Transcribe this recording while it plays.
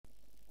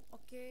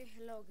Okay,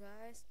 hello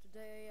guys.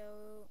 Today I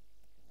will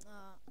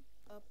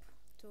up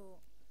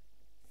to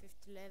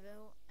 50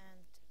 level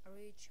and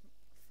reach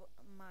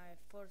my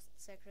first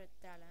secret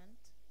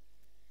talent.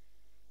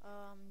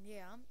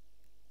 Yeah,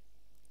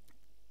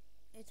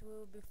 it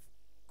will be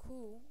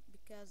cool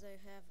because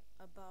I have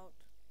about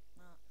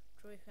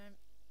 300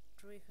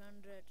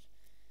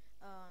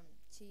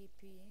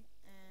 TP,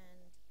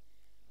 and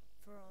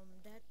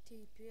from that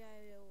TP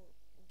I will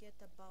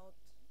get about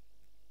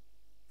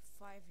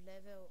 5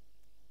 level,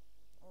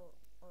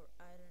 or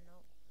I don't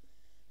know.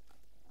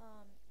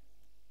 Um,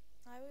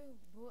 I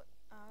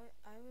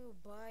will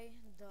buy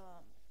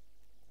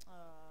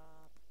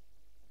uh,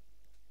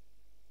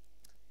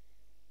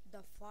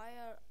 the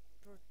fire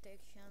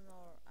protection,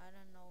 or I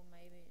don't know,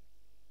 maybe,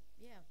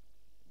 yeah,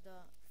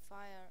 the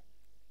fire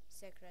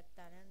secret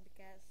talent,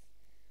 because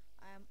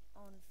I'm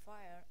on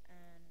fire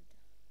and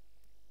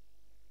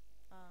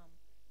um,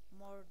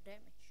 more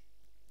damage,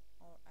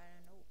 or I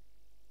don't know.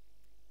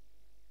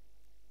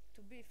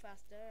 To be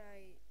faster,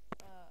 I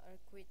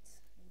quit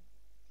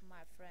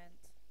my friend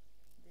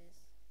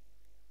this.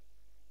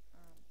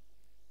 Um,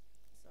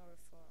 Sorry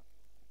for.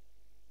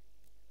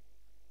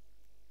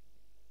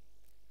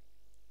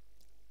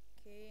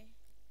 Okay,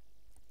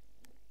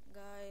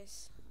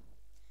 guys,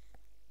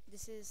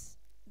 this is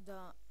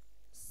the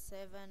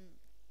 7th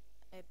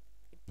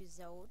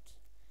episode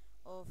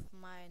of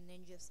my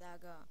Ninja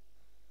Saga.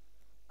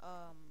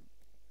 Um,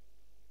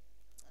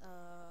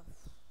 uh,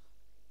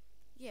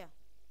 yeah,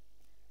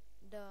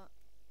 the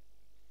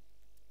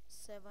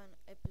 7th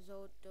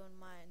episode on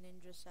my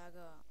Ninja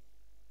Saga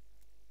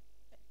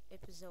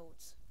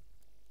episodes.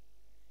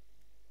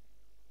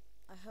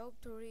 I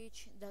hope to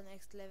reach the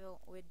next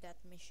level with that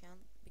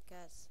mission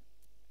because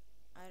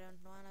I don't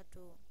wanna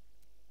to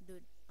do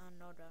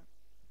another.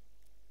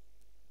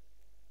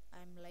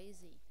 I'm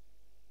lazy.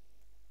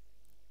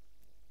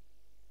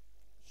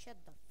 Shut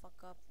the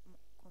fuck up,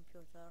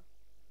 computer.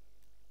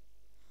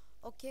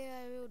 Okay,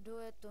 I will do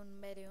it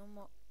on medium,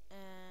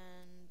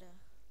 and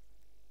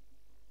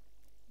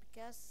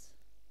because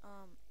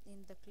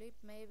in the clip,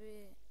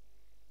 maybe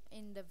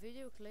in the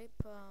video clip,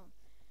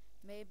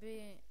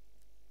 maybe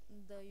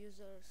the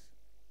users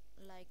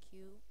like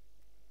you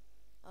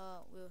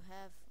will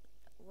have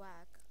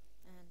whack,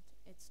 and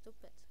it's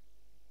stupid.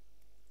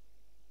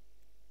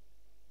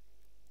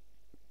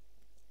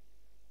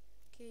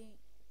 Okay,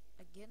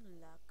 again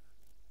luck.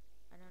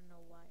 I don't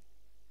know why.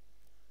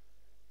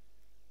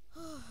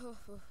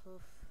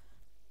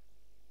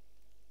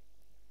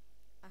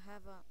 I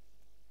have a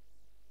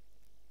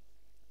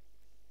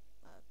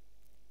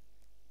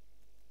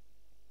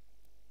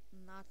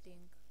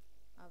nothing.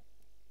 Uh,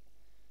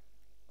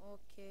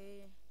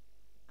 okay,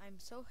 I'm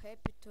so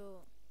happy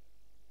to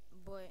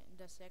buy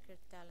the secret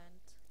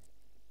talent.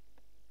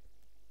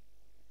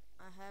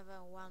 I have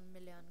a 1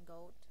 million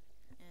gold,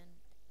 and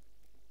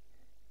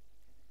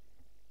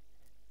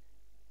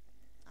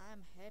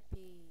I'm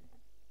happy.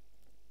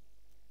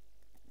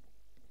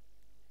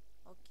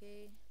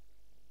 Okay,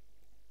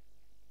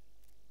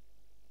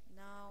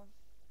 now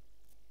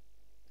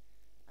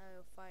I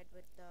will fight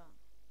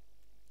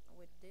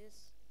with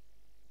this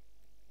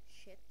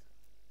shit.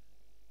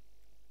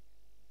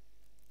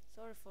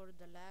 Sorry for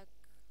the lag,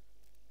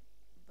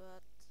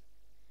 but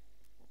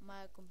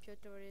my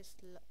computer is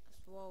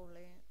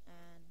swollen,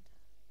 and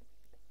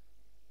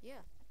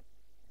yeah,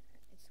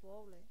 it's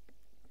swollen.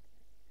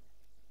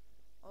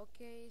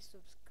 Okay,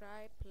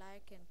 subscribe,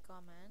 like, and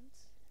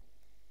comment,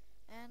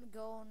 and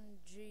go on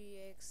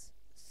GX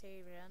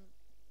Savian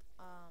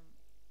um,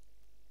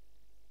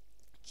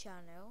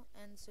 channel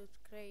and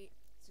subscribe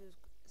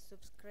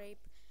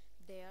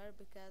there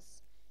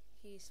because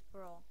he's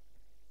pro.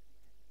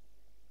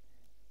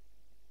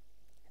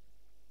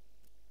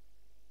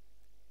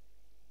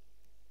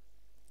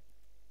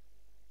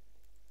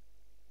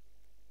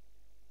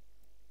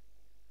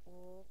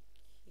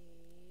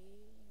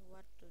 Okay,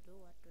 what to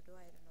do,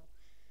 I don't know.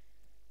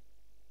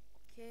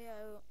 Okay,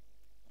 I'll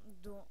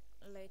do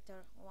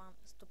later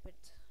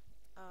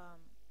um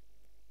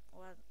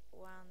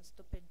one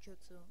stupid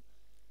jutsu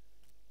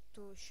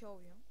to show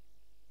you.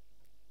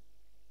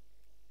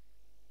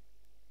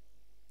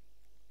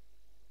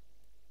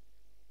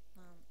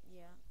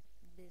 Yeah,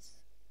 this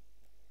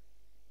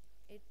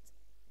it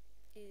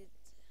it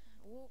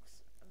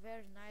looks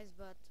very nice,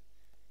 but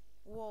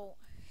whoa,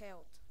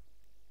 health,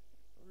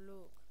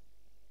 look,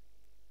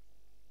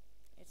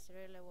 it's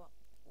really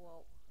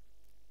whoa.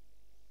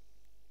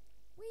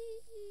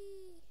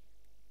 Wee!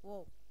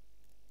 Whoa,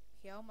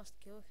 he almost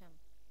killed him.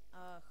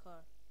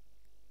 Her.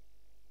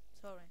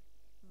 Sorry,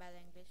 bad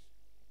English.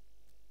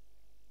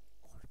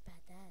 Or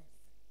badass.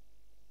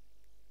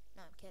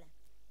 No, I'm kidding.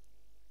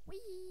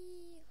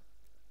 Wee!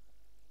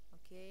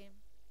 Okay.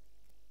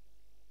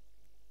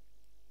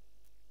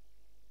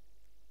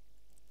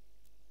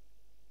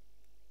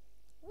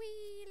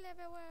 Wee!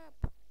 Level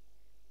up!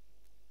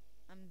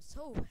 I'm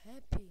so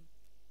happy.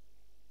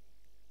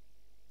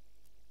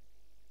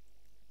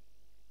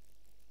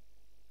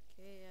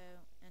 Okay,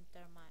 I'll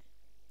enter my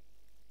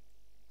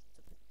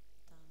stupid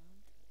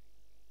talent.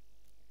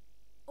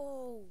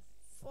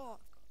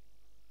 Fuck.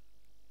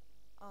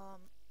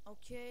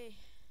 Okay,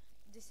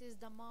 this is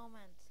the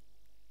moment.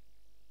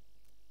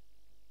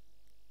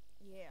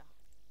 Yeah,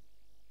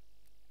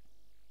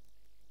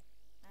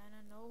 I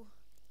don't know.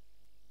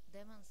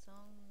 Demon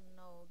song,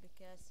 no,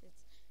 because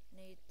it's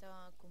need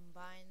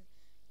combine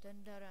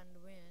thunder and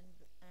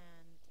wind,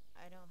 and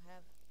I don't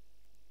have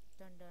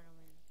thunder and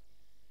wind.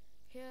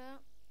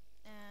 Here,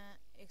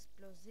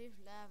 explosive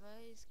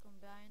lava is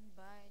combined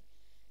by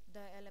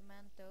the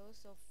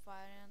elementals of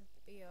fire and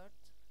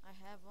earth. I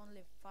have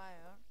only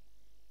fire,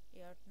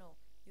 earth, no.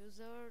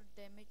 User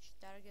damage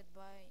target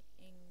by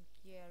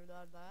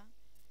lava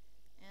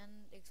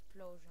and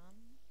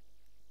explosion.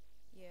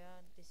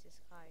 Yeah, this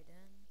is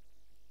hidden.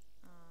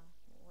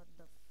 What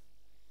the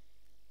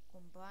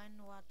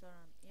combine water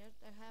and earth.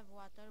 I have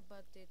water,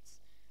 but it's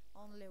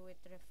only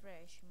with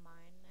refresh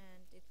mine,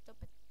 and it's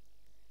stupid.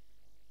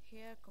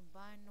 Here,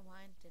 combine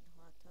wind and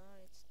water.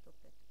 It's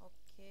stupid.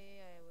 Okay,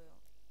 I will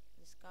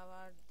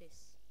discover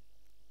this.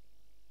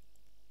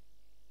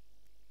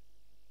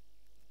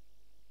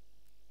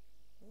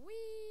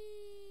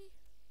 Whee!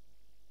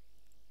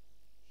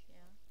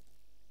 Yeah.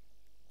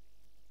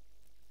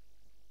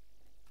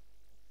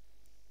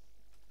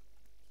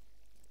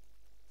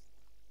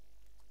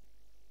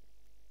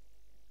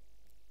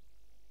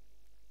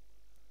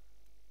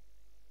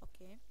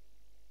 Okay.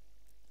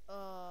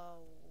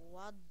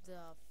 What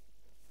the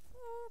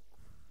fuck?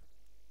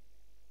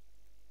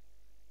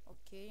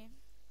 Okay.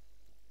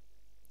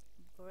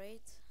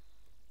 Great.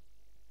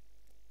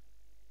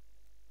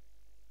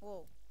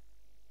 Whoa.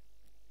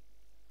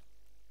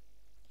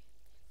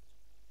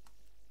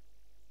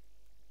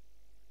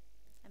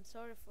 I'm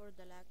sorry for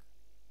the lag.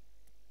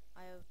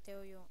 I'll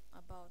tell you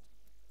about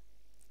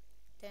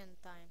 10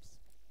 times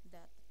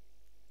that.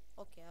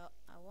 Okay,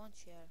 I won't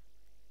share.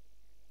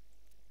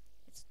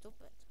 It's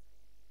stupid.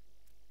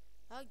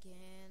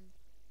 Again.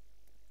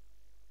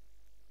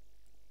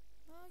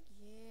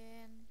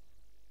 Again.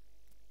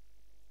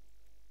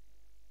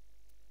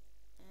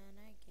 And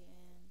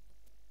again.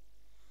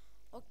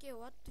 Okay,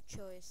 what to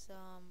choose?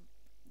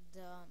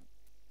 The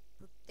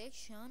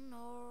protection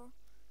or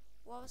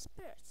wall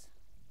spirits?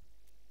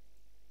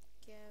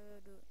 Okay, I will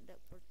do the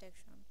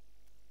protection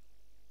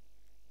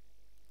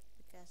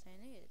because I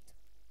need it.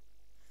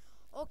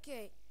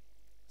 Okay,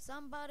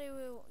 somebody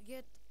will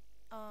get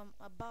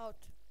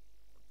about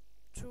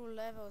 2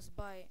 levels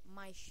by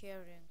my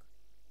sharing,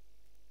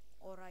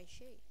 or I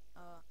share.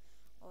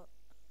 Or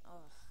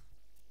oh,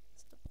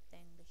 stupid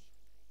English.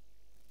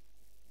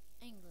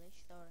 English,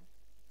 sorry.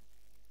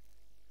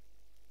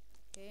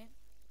 Okay.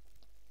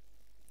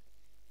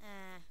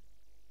 Ah,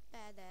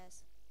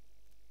 badass.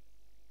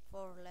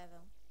 4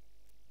 level.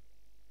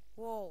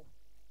 Whoa,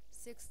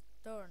 sixth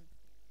turn.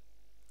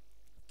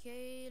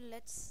 Okay,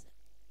 let's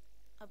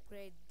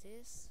upgrade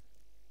this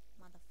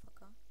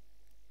motherfucker.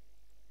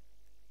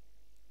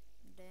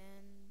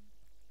 Then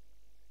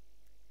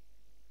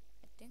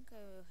I think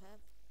I will have.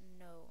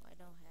 No, I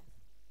don't have.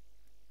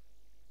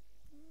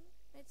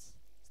 It's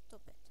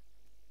stupid.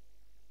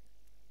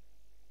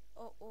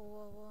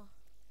 Oh.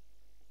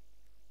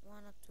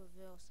 Wanted to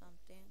will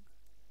something.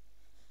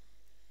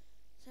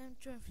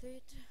 Central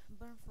fleet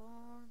burn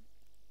for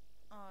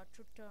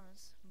 2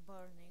 turns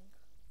burning.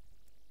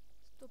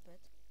 Stupid.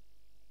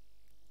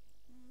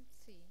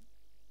 See.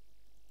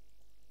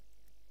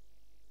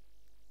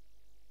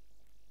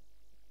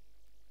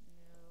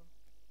 No.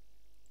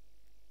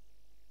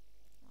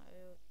 I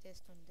will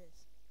test on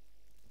this.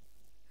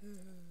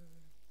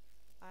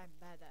 I'm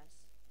badass.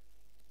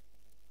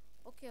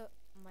 Okay,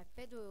 my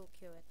pet will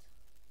kill it.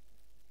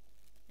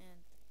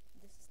 And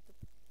this is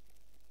stupid.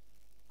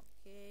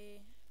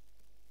 Okay.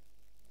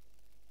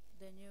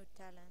 The new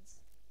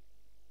talents.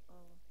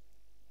 Oh.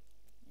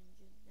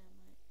 Injured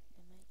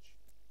damage.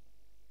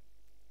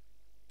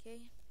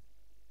 Okay.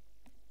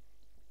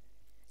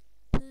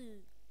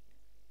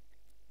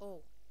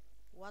 Oh.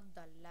 What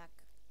the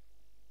lack.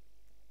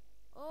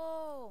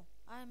 Oh,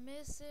 I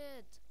miss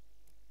it.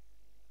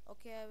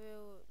 Okay, I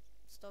will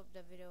stop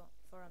the video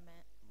for a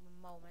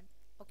moment.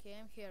 Okay,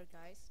 I'm here,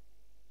 guys.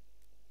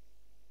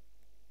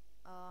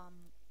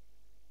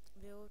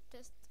 We'll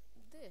test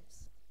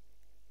this.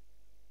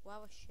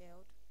 Lava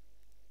shield.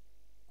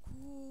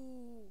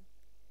 Cool.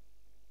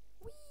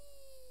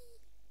 Whee!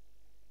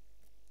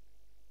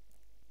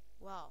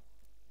 Wow.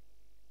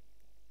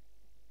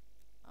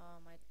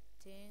 I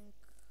think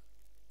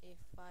if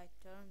I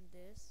turn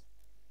this,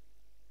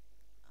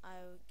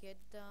 I'll get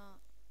the.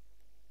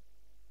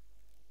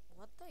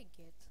 What I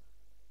get?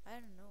 I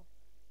don't know.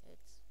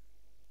 It's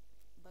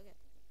bugged.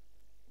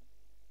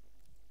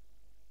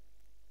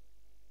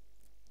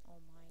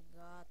 Oh my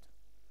god.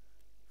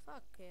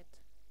 Fuck it.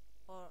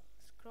 Or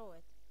screw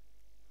it.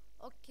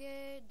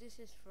 Okay, this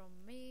is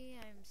from me.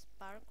 I'm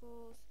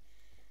Sparkles.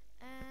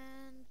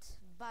 And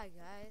bye,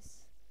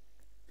 guys.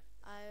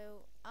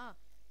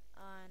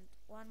 And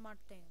one more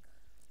thing.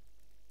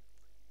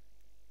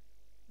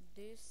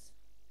 This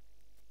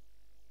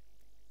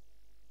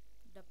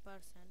the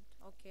percent.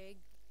 Okay,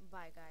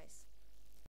 bye, guys.